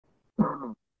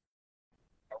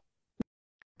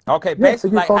Okay, Yeah, to basically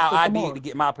get like close how to I did Shamar. to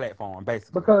get my platform,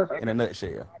 basically, Because in a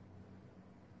nutshell.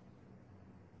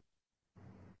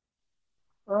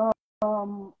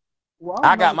 um well, I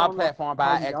don't I got remember my though like platform how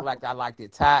by you acting got like I liked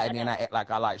it Ty, and then I act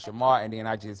like I liked Shamar, and then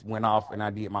I just went off and I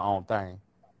did my own thing.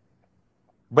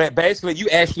 But basically, you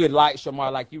actually like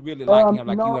Shamar, like you really like him,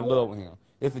 like you in no, love with him.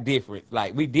 It's a difference.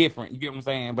 Like we different. You get what I'm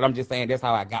saying? But I'm just saying that's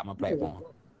how I got my yeah, platform.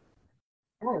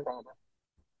 right.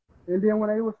 And then when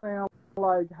they were saying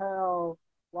like how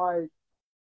like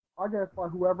I guess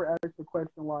like whoever asked the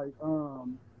question like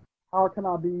how can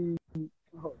I be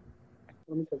hold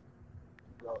let me take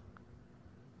it out.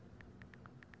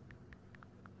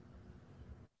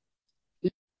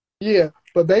 Yeah,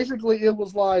 but basically it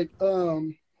was like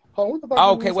hold on, what the fuck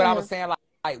was Okay, we what I was saying? saying,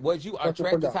 like was you Fucking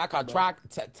attracted to forgot. Ty?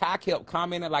 Cause Ty kept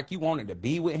commenting like you wanted to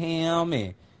be with him,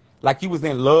 and like you was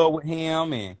in love with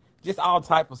him, and just all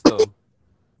type of stuff.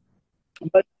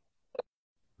 But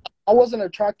I wasn't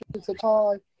attracted to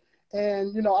Ty,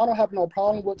 and I don't have no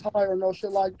problem with Ty or no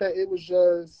shit like that. It was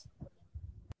just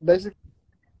basically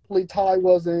Ty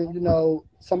wasn't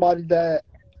somebody that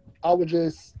I would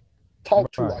just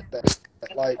talk to Right. like that,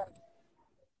 like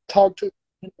talk to,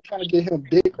 trying to get him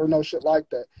dick or no shit like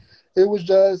that. It was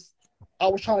just I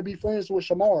was trying to be friends with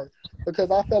Shamar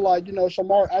because I felt like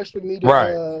Shamar actually needed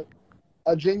Right.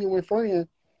 a genuine friend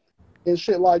and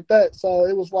shit like that. So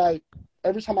it was like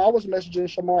every time I was messaging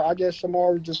Shamar, I guess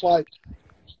Shamar was just like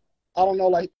I don't know,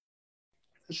 like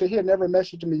shit. He had never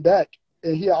messaged me back,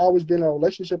 and he had always been in a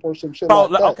relationship or some shit So like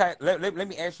that. okay, let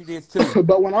me ask you this too.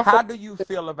 But when I How first, do you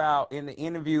feel about in the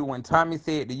interview when Tommy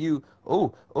said to you,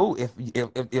 "Oh,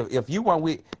 if you weren't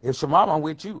with if Shamar weren't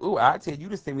with you, I tell you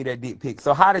to send me that dick pic."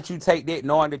 So how did you take that,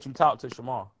 knowing that you talked to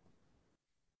Shamar?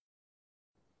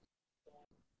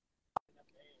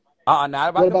 Not what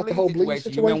about the about the bleed whole bleeding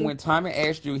situation. You remember situation? when Tommy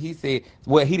asked you? He said,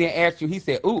 "Well, he didn't ask you." He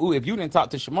said, "Ooh, if you didn't talk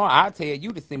to Shamar, I'll tell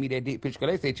you to send me that dick picture."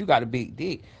 Because they said you got a big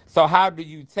dick. So how do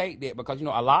you take that? Because a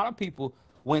lot of people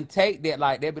when take that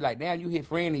like they'll be like, "Damn, you hit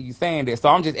friend and you saying that." So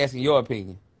I'm just asking your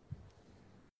opinion.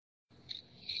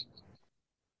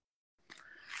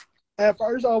 At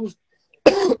first, I was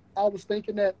I was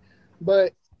thinking that,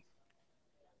 but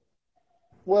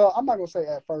well, I'm not gonna say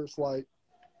at first. Like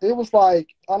it was like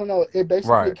I don't know. It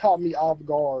basically Right. caught me off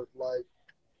guard. Like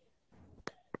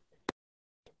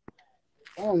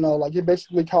I don't know. Like it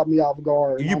basically caught me off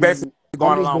guard, and You basically I'm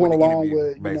going just along with going the along interview,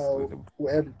 with basically.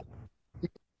 with everything.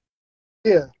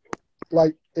 Yeah,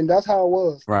 like and that's how it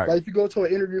was. Right. Like if you go to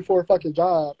an interview for a fucking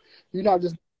job, you're not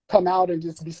just come out and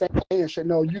just be saying shit.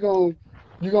 No, you gonna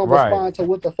Right. respond to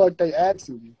what the fuck they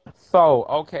asking you. So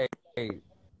okay.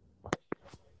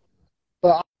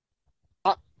 But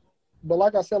I, but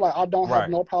like I said, like I don't have Right.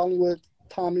 no problem with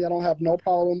Tommy. I don't have no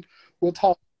problem with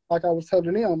talk. Like I was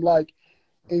telling them, like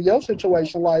in your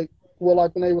situation, like well,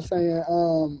 like when they were saying,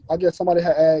 I guess somebody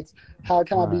had asked, how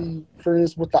can I Right. be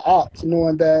friends with the ops,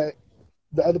 knowing that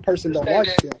the other person don't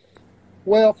like them?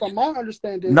 Well, from my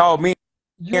understanding, No, me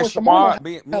you and and Shamar don't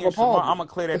Shamar, me have a and Shamar, I'm problem gonna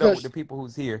clear that up with because the people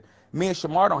who's here. Me and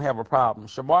Shamar don't have a problem.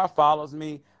 Shamar follows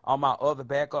me on my other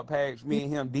backup page. Me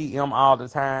and him DM all the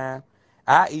time.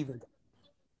 I even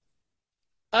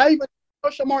I even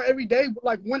tell Shamar every day,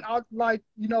 like when I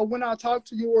when I talk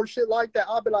to you or shit like that,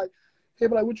 I'll be like, he'll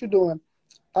be like, what you doing?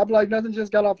 I'll be like, nothing,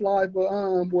 just got off live, but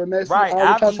with Messi, right.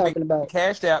 what I've y'all even talking about?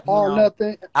 cashed out Or him.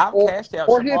 nothing, I've or cashed out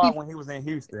or he'll Shamar be when he was in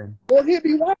Houston. or he'll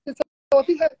be watching. So if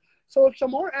he had, so if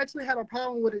Shamar actually had a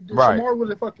problem with it, then Right. Shamar would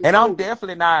have fucking And I'm told me.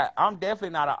 definitely not. I'm definitely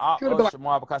not an op He would have of been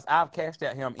like, Shamar because I've cashed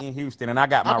out him in Houston and I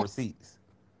got I my don't receipts.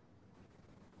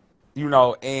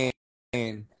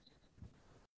 And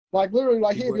like literally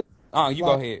like you he'll be would. You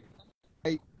go like,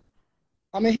 ahead.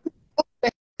 I mean,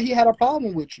 he had a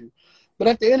problem with you, but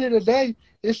at the end of the day,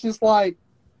 it's just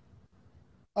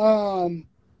um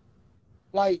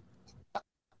like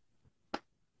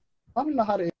I don't know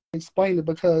how to explain it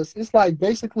because it's like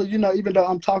basically, even though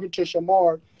I'm talking to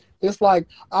Shamar, it's like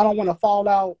I don't want to fall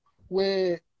out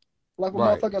with like with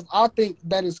Right. motherfuckers. I think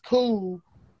that is cool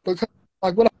because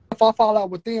like what if I fall out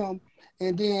with them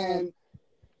and then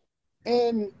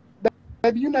and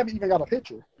maybe you never even got a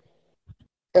picture.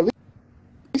 At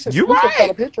least You exclusive got a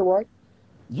right. picture, right?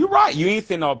 You right. You ain't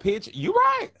seen no picture. You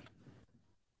right.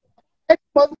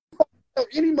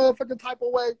 Any motherfucking type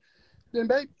of way, then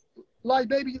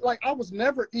baby, like I was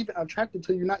never even attracted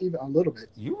to you, not even a little bit.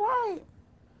 You right.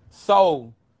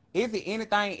 So, is there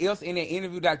anything else in that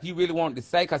interview that you really wanted to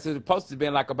say? Because it's supposed to have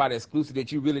been like about exclusive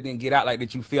that you really didn't get out, like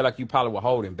that you feel like you probably were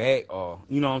holding back, or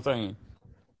you know what I'm saying?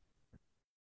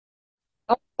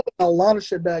 I a lot of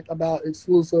shit back about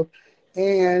exclusive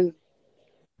and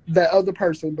that other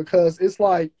person because it's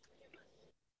like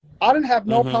I didn't have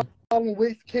no Mm-hmm. problem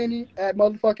with Kenny at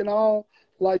motherfucking all,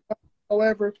 like,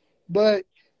 however, but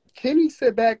Kenny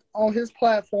sit back on his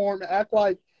platform and act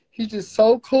like he's just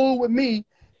so cool with me,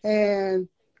 and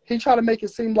he try to make it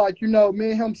seem like, you know,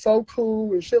 me and him so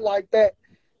cool and shit like that,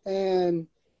 and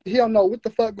he don't know what the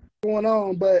fuck going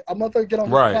on, but a motherfucker get on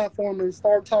his Right. platform and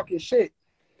start talking shit,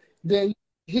 then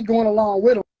he going along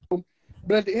with him.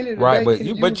 But at the end of the Right. day, But Kenny,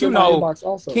 you you but was you in my know, inbox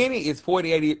also. Kenny is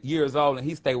 48 years old and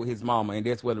he stay with his mama, and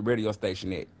that's where the radio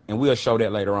station at. And we'll show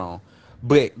that later on.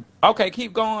 But okay,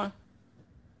 keep going.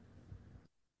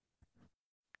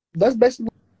 That's basically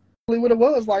what it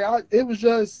was. Like, it was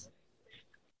just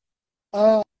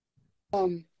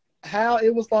um how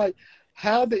it was like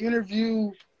how the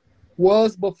interview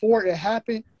was before it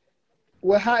happened.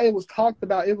 Well, how it was talked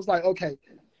about, it was like, okay,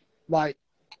 like,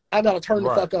 I gotta turn the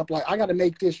Right. fuck up. Like, I gotta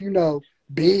make this, you know,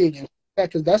 big, and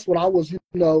because that's what I was, you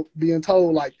know, being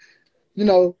told. Like, you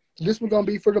know, this was gonna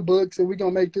be for the books, and we're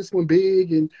gonna make this one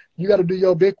big, and you got to do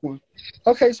your big one.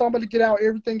 Okay, so I'm gonna get out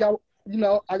everything I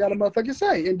got to motherfucking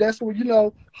say, and that's what, you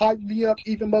know, hype me up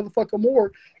even motherfucking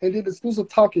more, and then exclusive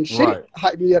talking shit Right.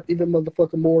 hype me up even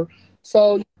motherfucking more.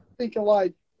 So thinking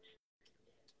like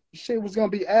shit was gonna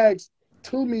be asked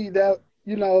to me that,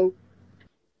 you know,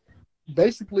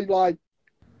 basically like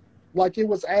it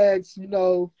was asked, you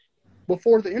know,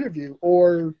 before the interview,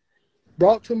 or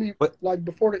brought to me But like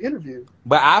before the interview,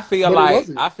 but but it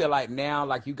wasn't. I feel like now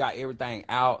like you got everything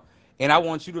out, and I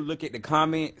want you to look at the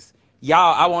comments.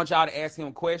 Y'all, I want y'all to ask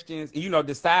him questions and, you know,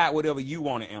 decide whatever you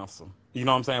want to answer. You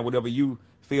know what I'm saying? Whatever you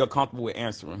feel comfortable with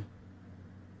answering.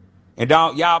 And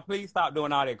don't y'all please stop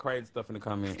doing all that crazy stuff in the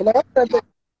But like comments. I said,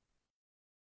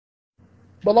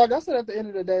 but like I said, at the end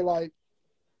of the day, like,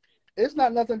 it's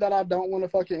not nothing that I don't want to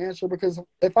fucking answer, because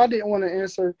if I didn't want to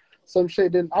answer some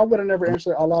shit, then I would have never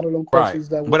answered a lot of them Right. questions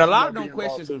that But a was, you lot know, of them being brought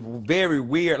questions to was me. very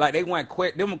weird. Like they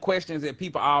weren't them questions that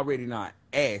people already not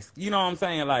asked. You know what I'm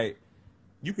saying? Like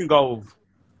you can go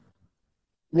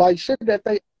Like shit that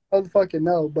they motherfucking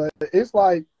know. But it's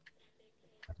like,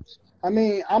 I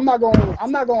mean, I'm not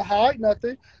gonna hide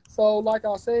nothing. So like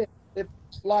I said, if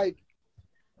like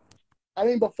I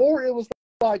mean, before it was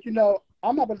like, you know,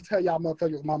 I'm not gonna tell y'all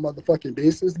motherfuckers my motherfucking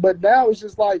business, but now it's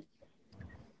just like,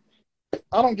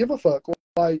 I don't give a fuck.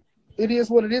 Like, it is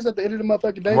what it is at the end of the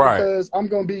motherfucking day, right, because I'm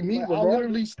gonna be me. Like, I'll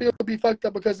literally still be fucked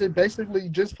up because it basically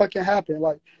just fucking happened.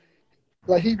 Like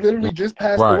he literally just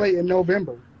passed right. away in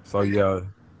November, So yeah,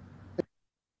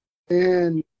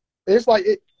 and it's like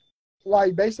it,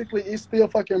 like basically it's still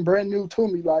fucking brand new to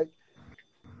me. Like,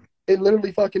 it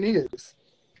literally fucking is.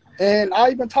 And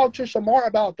I even talked to Shamar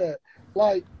about that.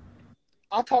 Like,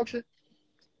 I talked to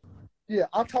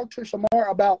I talked to Shamar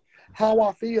about how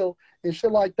I feel and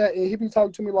shit like that, and he be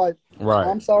talking to me like, right.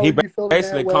 I'm He sorry you feeling that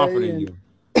basically way, comforting and you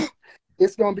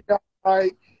it's gonna be all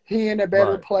right. He in a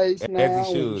better right place as he now and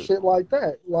should. shit like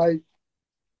that. Like,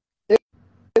 it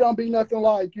don't be nothing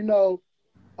like, you know,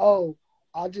 oh,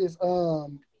 I just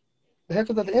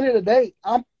because at the end of the day,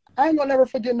 I ain't gonna never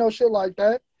forget no shit like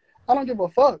that. I don't give a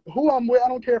fuck who I'm with. I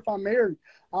don't care if I'm married.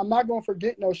 I'm not gonna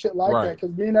forget no shit like that, Right,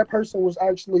 because me and that person was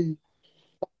actually,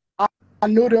 I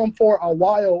knew them for a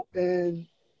while, and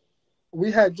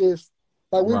we had just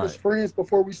like we was right, friends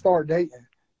before we started dating,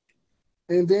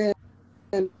 and then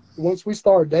once we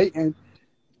started dating,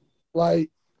 like,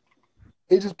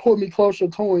 it just put me closer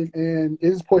to him, and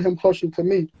it just put him closer to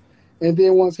me. And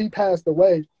then once he passed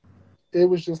away, it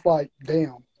was just like,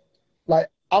 damn. Like,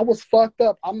 I was fucked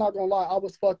up. I'm not gonna lie, I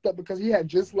was fucked up because he had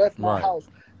just left my right, house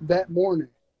that morning.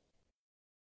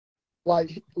 Like,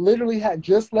 he literally had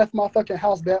just left my fucking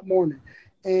house that morning.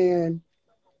 And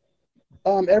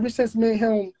ever since me and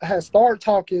him had started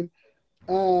talking,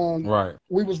 right,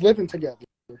 we was living together.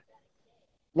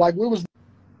 Like, we was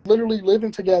literally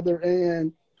living together,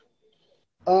 and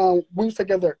we was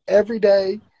together every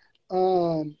day.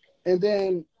 And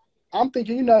then I'm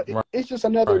thinking, you know, right, it's just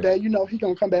another right, day. You know, he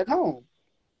gonna come back home.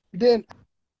 Then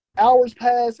hours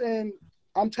pass, and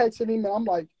I'm texting him, and I'm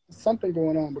like, something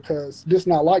going on, because this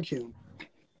not like him.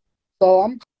 So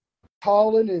I'm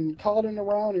calling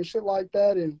around and shit like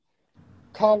that, and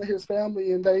calling his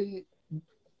family, and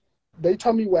they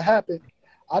told me what happened.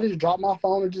 I just dropped my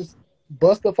phone and just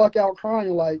bust the fuck out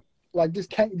crying, like this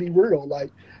can't be real.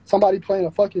 Like, somebody playing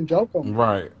a fucking joke on me.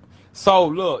 right. So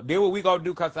look, then what we gonna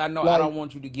do? Cause I know I Like, don't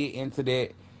want you to get into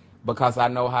that because I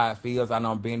know how it feels. I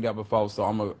know I've been there before, so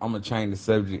I'm gonna change the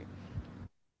subject.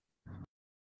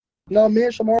 no, me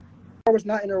and Shamar was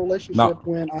not in a relationship No.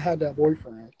 when I had that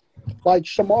boyfriend. Like,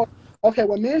 Shamar, okay,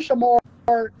 when me and Shamar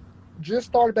just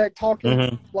started back talking,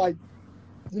 Mm-hmm. like,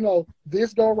 you know,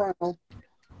 this go around,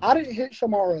 I didn't hit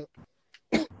Shamar up.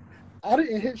 I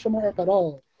didn't hit Shamar up at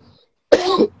all.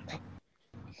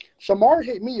 Shamar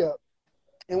hit me up,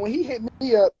 and when he hit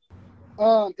me up,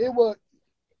 it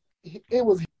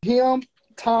was him,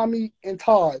 Tommy, and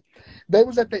Todd. They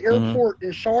was at the airport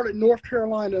in Charlotte, North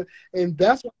Carolina, and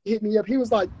that's when he hit me up. He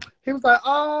was like,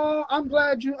 "Oh, I'm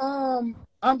glad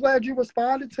you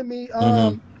responded to me,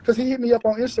 because he hit me up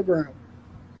on Instagram."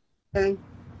 And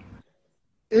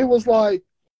it was like,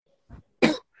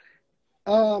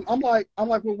 I'm like,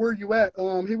 well, where you at?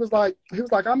 He was like,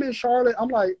 I'm in Charlotte. I'm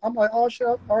like, oh shit,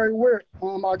 all right, where?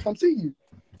 I'll come see you.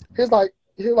 He's like,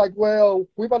 well,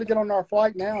 we about to get on our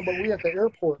flight now, but we at the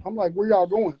airport. I'm like, where y'all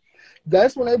going?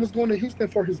 That's when they was going to Houston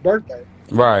for his birthday.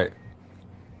 Right.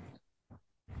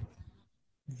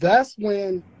 That's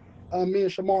when me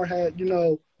and Shamar had,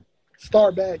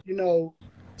 start back,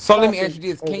 So let me ask you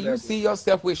this: or can you whatever. see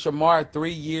yourself with Shamar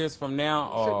 3 years from now,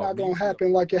 Shit or not gonna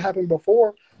happen like it happened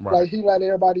before. Right. Like he let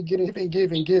everybody get it and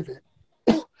give it.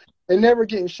 And never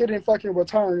getting shit in fucking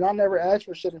return. I never asked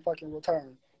for shit in fucking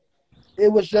return.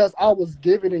 It was just I was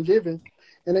giving,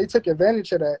 and they took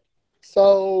advantage of that.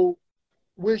 So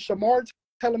with Shamar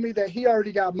telling me that he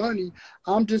already got money,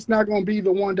 I'm just not gonna be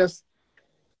the one that's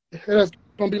gonna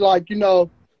be like,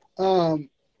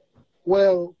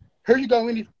 well, here you go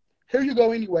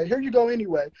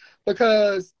anyway.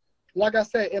 Because like I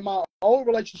said, in my old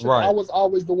relationship, Right. I was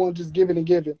always the one just giving,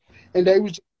 and they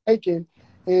was just taking,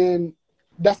 and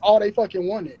that's all they fucking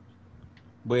wanted.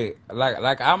 But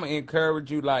like I'm gonna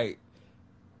encourage you, like,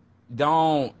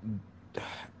 don't.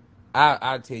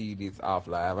 I'll tell you this off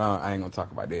live. I ain't gonna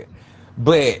talk about that.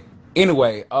 But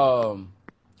anyway, so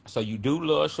you do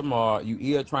love Shamar. You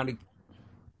is trying to.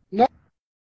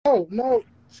 No.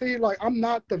 See, like I'm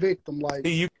not the victim. Like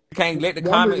See, you can't let the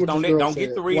wondering comments. what this girl Don't get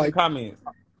said. to reading the comments.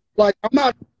 Like I'm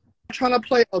not trying to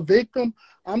play a victim.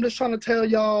 I'm just trying to tell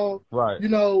y'all, Right.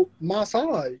 my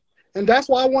side. And that's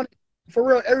why I want, for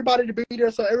real, everybody to be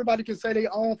there so everybody can say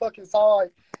their own fucking side.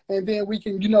 And then we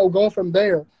can, go from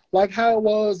there. Like how it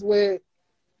was with,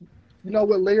 with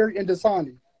Larry and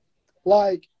Dasani.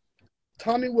 Like,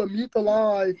 Tommy would mute the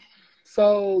live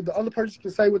so the other person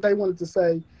can say what they wanted to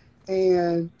say.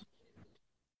 And,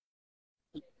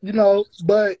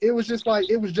 but it was just like,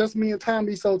 it was just me and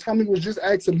Tommy. So Tommy was just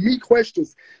asking me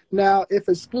questions. Now, if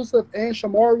Exclusive and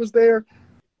Shamar was there,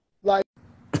 like,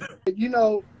 I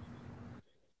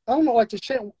don't know, like the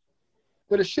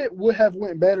shit would have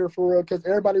went better for real, because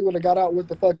everybody would have got out what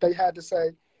the fuck they had to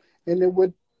say, and it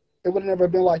would have never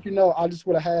been like, I just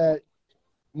would have had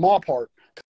my part,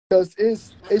 because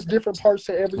it's different parts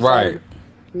to every Right.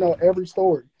 side of, every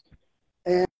story,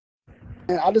 and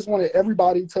I just wanted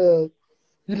everybody to,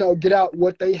 get out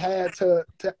what they had to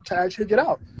actually get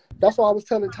out. That's why I was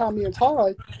telling Tommy and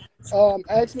Ty,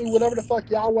 ask me whatever the fuck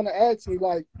y'all want to ask me,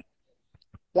 like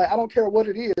I don't care what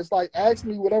it is. Like, ask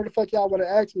me whatever the fuck y'all want to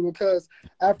ask me, because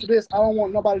after this, I don't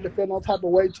want nobody to feel no type of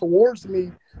way towards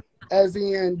me, as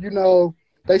in,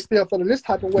 they still feeling this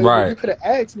type of way. Right. But you could have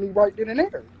asked me right then and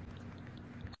there.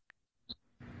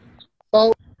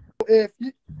 So if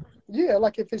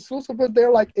like if Exclusive was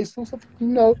there, like Exclusive,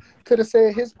 could have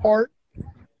said his part,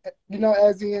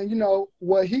 as in,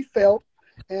 what he felt,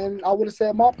 and I would have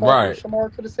said my part, Right. and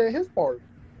Shamar could have said his part.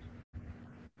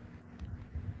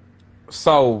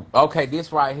 So, okay,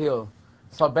 this right here.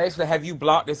 So basically, have you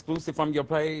blocked Exclusive from your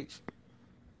page?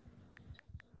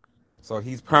 So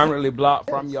he's permanently blocked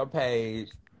from Yes. your page.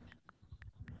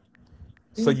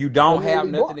 So He's you don't have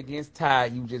permanently nothing blocked. against Ty.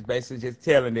 You just basically just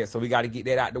telling that. So we got to get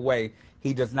that out the way.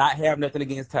 He does not have nothing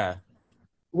against Ty.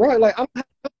 Right, like I don't have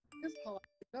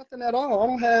nothing at all. I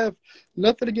don't have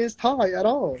nothing against Ty at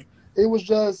all. It was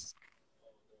just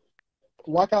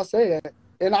like I said,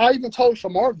 and I even told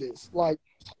Shamar this. Like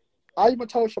I even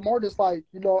told Shamar this. Like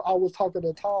I was talking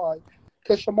to Ty,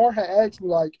 because Shamar had asked me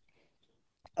like,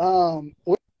 was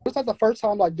that the first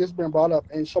time like this been brought up?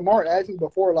 And Shamar asked me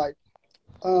before like,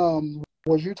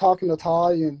 was you talking to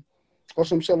Ty and or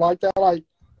some shit like that? Like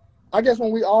I guess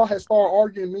when we all had started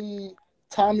arguing, me,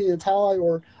 Tommy, and Ty,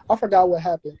 or I forgot what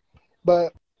happened,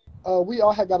 but we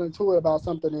all had got into it about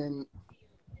something, and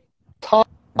Ty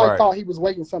thought he was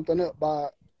waking something up by,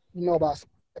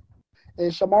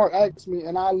 and Shamar asked me,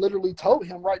 and I literally told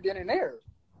him right then and there.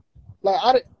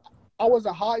 Like I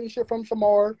wasn't hiding shit from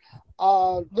Shamar.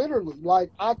 Literally,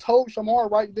 like I told Shamar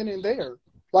right then and there.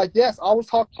 Like, yes, I was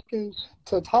talking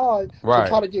to Ty to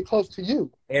try to get close to you.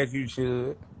 As you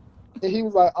should. And he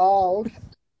was like, oh,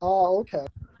 okay.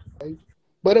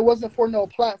 But it wasn't for no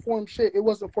platform shit. It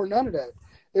wasn't for none of that.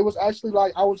 It was actually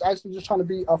like I was actually just trying to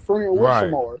be a friend with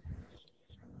Shamar.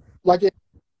 Like it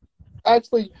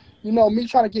actually, me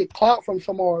trying to get clout from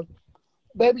Shamar.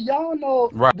 Baby, y'all know,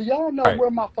 do y'all know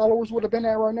where my followers would have been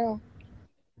at right now?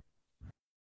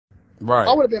 I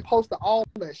Right. would have been posting all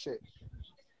that shit.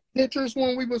 Pictures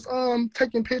when we was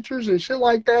taking pictures and shit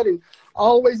like that, and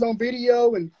always on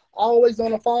video and always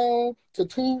on the phone to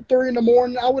 2, 3 in the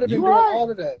morning. I would have been You doing right. all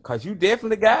of that. Cause you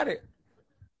definitely got it.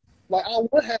 Like I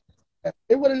would have.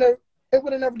 It would have never. It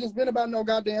would have never just been about no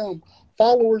goddamn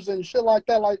followers and shit like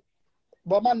that. Like,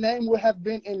 but my name would have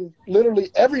been in literally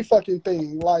every fucking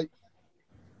thing. Like,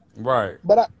 Right.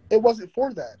 but it wasn't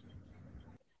for that.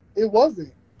 It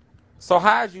wasn't. So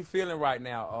how's you feeling right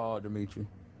now, Demetri?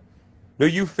 Do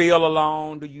you feel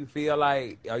alone? Do you feel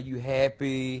like are you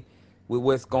happy with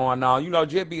what's going on? You know,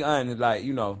 just be honest, like,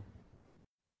 you know.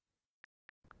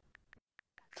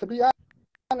 To be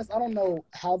honest, I don't know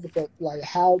how the fuck, like,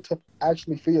 how to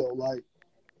actually feel. Like,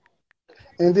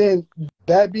 and then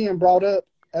that being brought up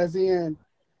as in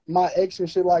my ex and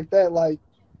shit like that. Like,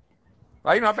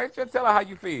 you know, basically just tell her how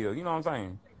you feel. You know what I'm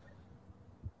saying?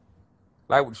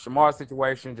 Like with Shamar's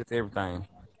situation, just everything.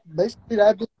 Basically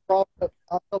that being brought up,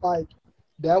 I feel like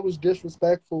that was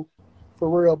disrespectful for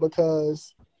real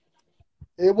because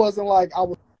it wasn't like I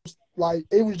was like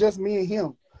it was just me and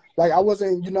him. Like I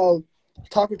wasn't,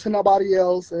 talking to nobody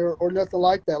else or nothing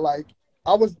like that. Like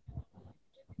I was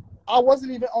I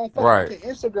wasn't even on Right. fucking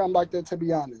Instagram like that, to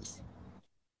be honest.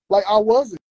 Like I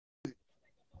wasn't.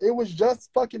 It was just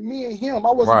fucking me and him.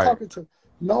 I wasn't Right. talking to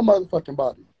no motherfucking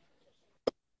body.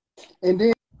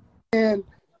 And then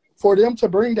for them to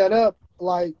bring that up,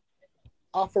 like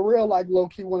I for real like low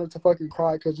key wanted to fucking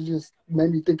cry because it just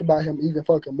made me think about him even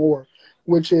fucking more.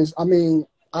 Which is, I mean,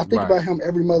 I think Right. about him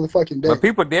every motherfucking But day.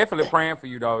 people definitely praying for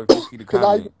you though if you see the Because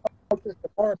I even comment. talked to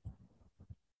Shamar,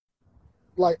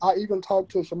 like I even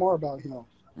talked to Shamar about him.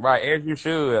 Right, as you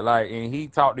should. Like, and he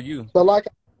talked to you. But like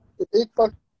the big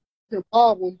fucking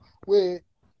problem with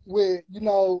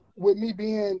me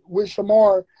being with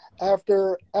Shamar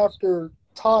after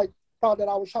Ty thought that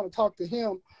I was trying to talk to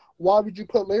him. Why would you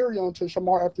put Larry onto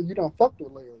Shamar after you done fucked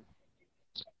with Larry?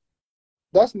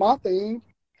 That's my thing.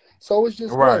 So it's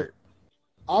just Right. what?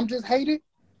 I'm just hated.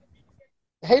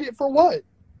 Hated for what?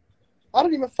 I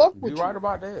don't even fuck You with right you.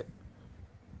 about that.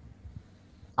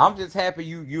 I'm just happy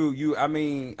you I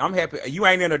mean, I'm happy you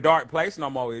ain't in a dark place no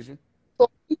more, is you? So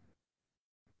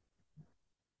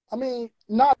I mean,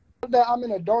 not that I'm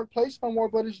in a dark place no more,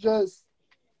 but it's just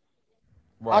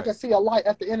I Right. can see a light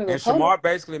at the end of the And tunnel. Shamar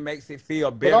basically makes it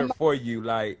feel But I'm better not. for you.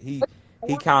 Like he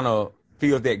kind of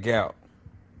feels that gap.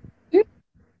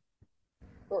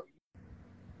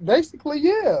 Basically,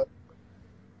 yeah.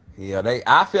 Yeah,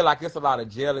 I feel like it's a lot of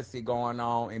jealousy going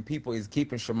on, and people is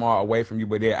keeping Shamar away from you.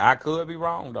 But there, I could be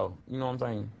wrong though. You know what I'm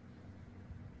saying?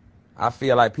 I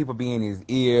feel like people be in his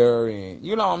ear, and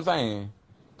you know what I'm saying?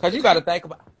 Cause you got to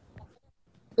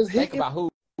Because think he about who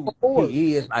before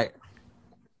he is. Like,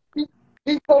 he,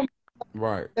 he told me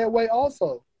right, that way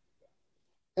also,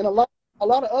 and a lot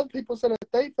of other people said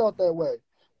that they felt that way.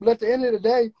 But at the end of the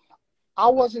day, I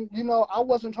wasn't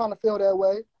trying to feel that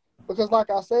way because, like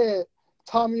I said,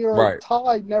 Tommy or right,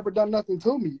 Ty never done nothing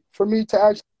to me for me to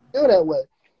actually feel that way.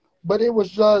 But it was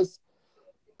just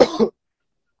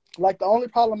like the only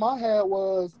problem I had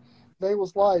was they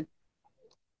was like,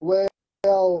 well,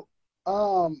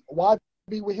 why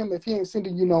be with him if he ain't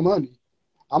sending you no money?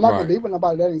 I'm not gonna right, be with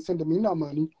nobody that ain't sending me no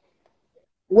money.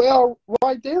 Well,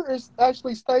 right there is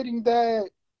actually stating that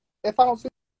if I don't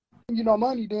send you no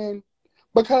money, then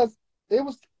because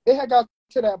it had got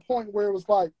to that point where it was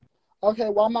like, okay,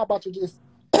 well, I'm not about to just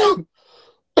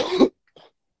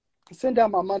send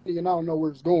out my money and I don't know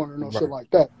where it's going or no shit right.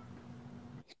 like that.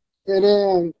 And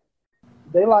then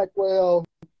they like, well,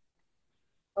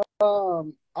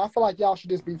 I feel like y'all should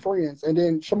just be friends. And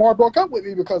then Shamar broke up with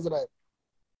me because of that.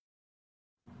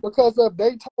 Because of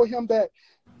they told him that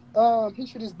he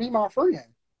should just be my friend.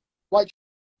 Like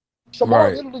Shamar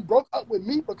Right. literally broke up with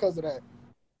me because of that.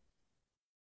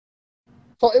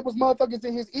 So it was motherfuckers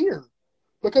in his ear.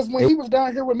 Because when It he was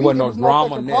down here with me, wasn't it no was no drama,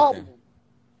 fucking nothing. problem.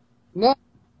 No,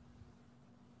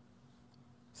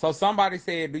 So somebody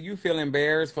said, "Do you feel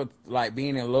embarrassed for like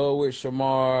being in love with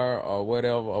Shamar or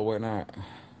whatever or whatnot?"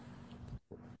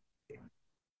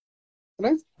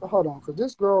 hold on, because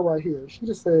this girl right here,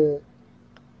 she said,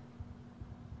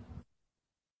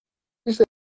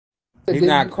 He's did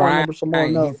not you call crying. number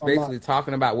Shamar? No, He's I'm not. basically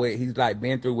talking about what he's like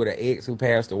been through with an ex who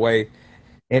passed away.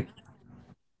 And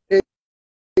It,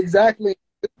 exactly.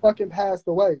 It fucking passed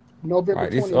away. November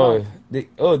right, this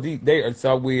 29th. they are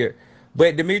so weird.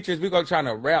 But Demetrius, we're gonna try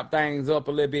to wrap things up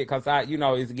a little bit because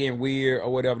it's getting weird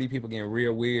or whatever. These people getting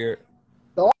real weird.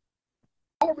 The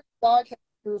only reason why I came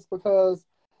here is because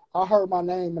I heard my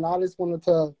name and I just wanted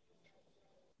to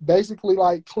basically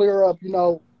like clear up,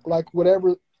 like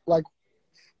whatever, like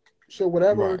shit,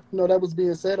 whatever, Right. that was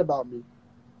being said about me.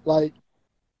 Like,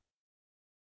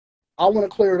 I want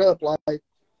to clear it up. Like,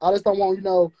 I just don't want,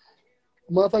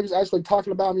 motherfuckers actually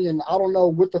talking about me and I don't know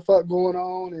what the fuck going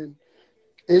on. And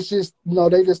it's just,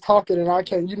 they just talking and I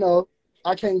can't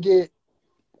get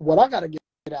what I got to get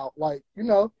out. Like,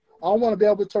 I want to be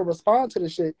able to respond to the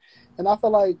shit. And I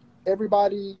feel like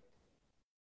everybody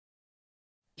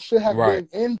should have Right.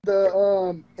 been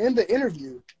in the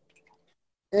interview.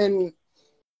 And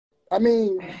I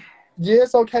mean, yeah,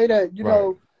 it's okay that,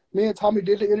 Right. me and Tommy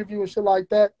did the interview and shit like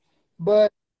that.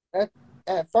 But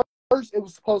at first, it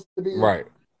was supposed to be Right.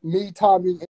 me,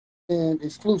 Tommy, and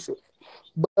Exclusive.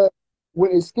 But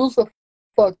when Exclusive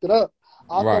fucked it up,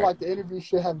 I feel Right. like the interview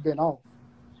should have been on.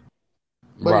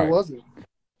 But it Right. wasn't.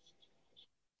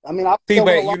 I mean, I See, still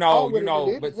went but along with it and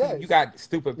did it, but see, you yes. got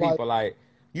stupid Like, people like,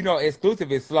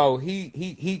 Exclusive is slow.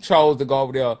 He chose to go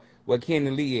over there where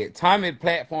Kenny Lee at. Tommy's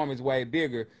platform is way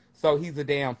bigger, so he's a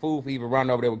damn fool for even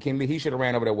running over there with Kenny Lee. He should have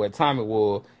ran over there where Tommy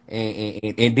was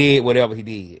and did whatever he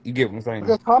did. You get what I'm saying?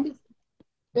 because Tommy,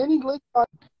 any glitch tried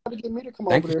to get me to come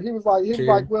Thank over you, there. He was like,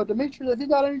 Cheer. well, Demetrius, if you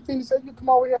got anything to say, you come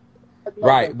over here. Like, no,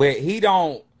 Right, thank you. but he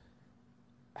don't.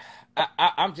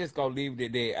 I'm just gonna leave it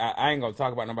at that. I ain't gonna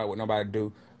talk about nobody what nobody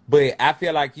do. But I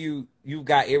feel like you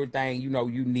got everything you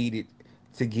needed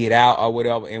to get out or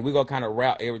whatever, and we gonna kind of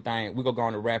wrap everything. We gonna go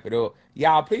on to wrap it up.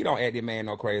 Y'all, please don't ask this man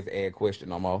no crazy ass question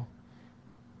no more.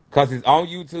 Cause it's on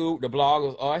YouTube. The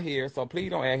bloggers are here, so please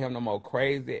don't ask him no more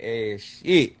crazy ass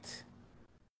shit.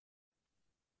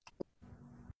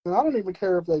 And I don't even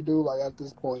care if they do, like, at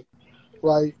this point.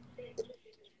 Like,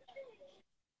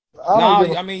 I No, don't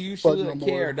give a I mean you fuck no should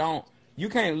care. more. Don't you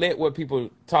can't let what people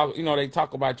talk. They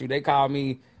talk about you. They call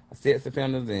me sex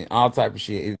offenders and all type of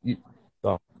shit.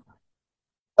 So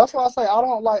That's why I say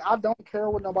I don't care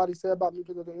what nobody said about me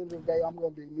because at the end of the day, I'm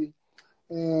gonna be me.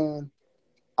 And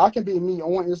I can be me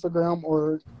on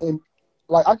Instagram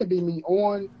like I can be me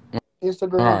on all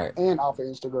Instagram right, and off of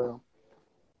Instagram.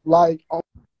 Like on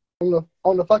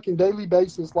the fucking daily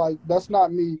basis, like that's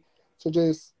not me to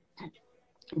just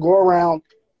go around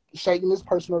shaking this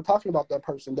person or talking about that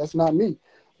person. That's not me.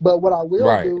 But what I will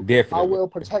right, do, I definitely. will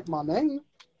protect my name.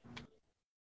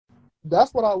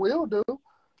 That's what I will do.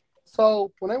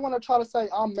 So when they want to try to say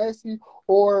I'm messy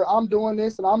or I'm doing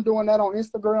this and I'm doing that on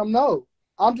Instagram, no.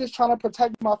 I'm just trying to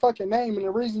protect my fucking name. And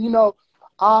the reason,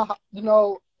 I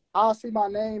I see my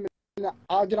name and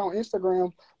I get on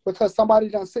Instagram because somebody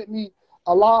done sent me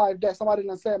a live that somebody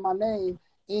done said my name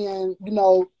and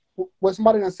when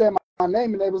somebody done said my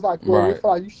name and they was like, well, we Right.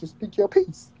 feel like you should speak your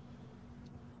piece.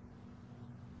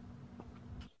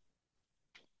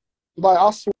 Like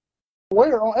I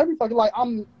swear on every fucking like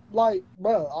I'm like,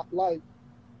 bro, like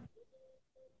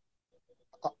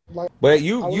But I really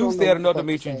you don't know said what the another fuck to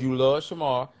mention say. you love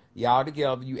Shamar. Y'all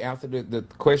together. You answered the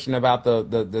question about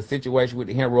the situation with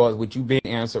the hemorrhoids, which you been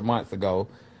answered months ago.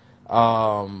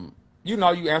 Um, you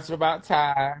answered about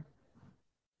Ty.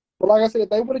 But like I said, if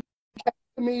they would have came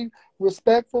to me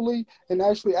respectfully and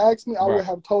actually asked me, I Right. would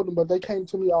have told them. But they came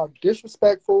to me all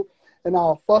disrespectful and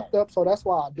all fucked up. So that's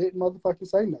why I didn't motherfucking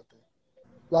say nothing.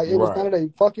 Like it was none Right. of their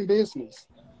fucking business.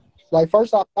 Like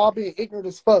first off, y'all being ignorant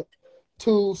as fuck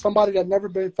to somebody that never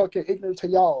been fucking ignorant to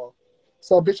y'all.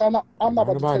 So bitch, I'm not Ain't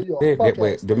about to tell nobody you a said that, fuck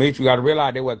but ass thing. Demetrius, you got to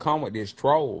realize that what come with this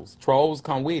trolls. Trolls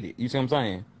come with it. You see what I'm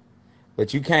saying?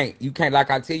 But you can't like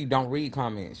I tell you, don't read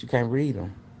comments. You can't read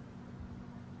them.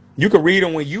 You can read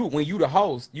them when you the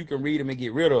host. You can read them and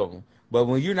get rid of them. But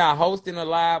when you're not hosting a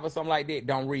live or something like that,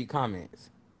 don't read comments.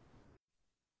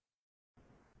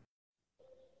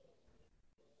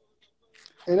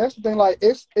 And that's the thing. Like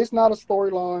it's not a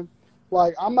storyline.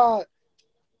 Like I'm not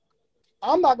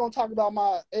gonna talk about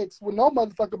my ex with no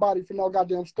motherfucking body for no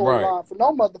goddamn Right. storyline for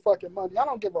no motherfucking money. I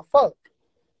don't give a fuck,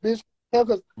 bitch.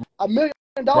 Because $1 million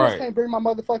Right. can't bring my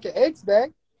motherfucking ex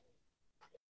back.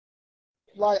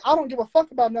 Like I don't give a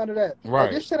fuck about none of that. Like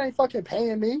Right. this shit ain't fucking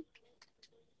paying me.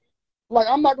 Like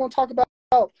I'm not gonna talk about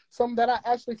something that I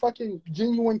actually fucking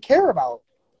genuine care about.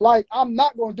 Like I'm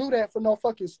not gonna do that for no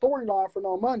fucking storyline for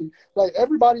no money. Like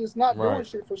everybody is not doing Right.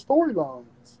 shit for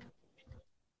storylines.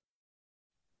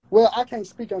 Well, I can't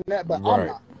speak on that, but I'm Right.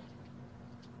 not.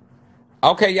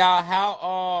 Okay, y'all.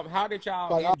 How did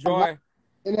y'all Like I'm not. enjoy?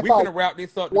 And if We I finna wrap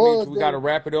this up, was, Demetrius. We gotta then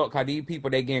wrap it up. Cause these people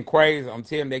they getting crazy. I'm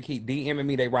telling them they keep DMing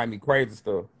me. They write me crazy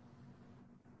stuff.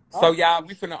 I, So y'all,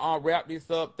 we finna wrap this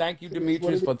up. Thank you, it is what Demetrius,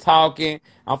 it is. for talking.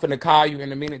 I'm finna call you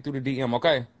in a minute through the DM.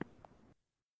 Okay.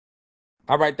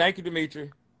 All right. Thank you,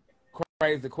 Demetrius.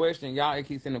 Crazy question. Y'all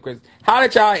keep sending questions. How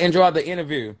did y'all enjoy the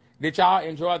interview? Did y'all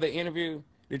enjoy the interview?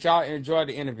 Did y'all enjoy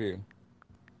the interview?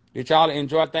 Did y'all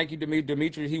enjoy? Thank you,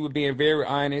 Demetrius. He was being very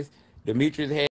honest. Demetrius had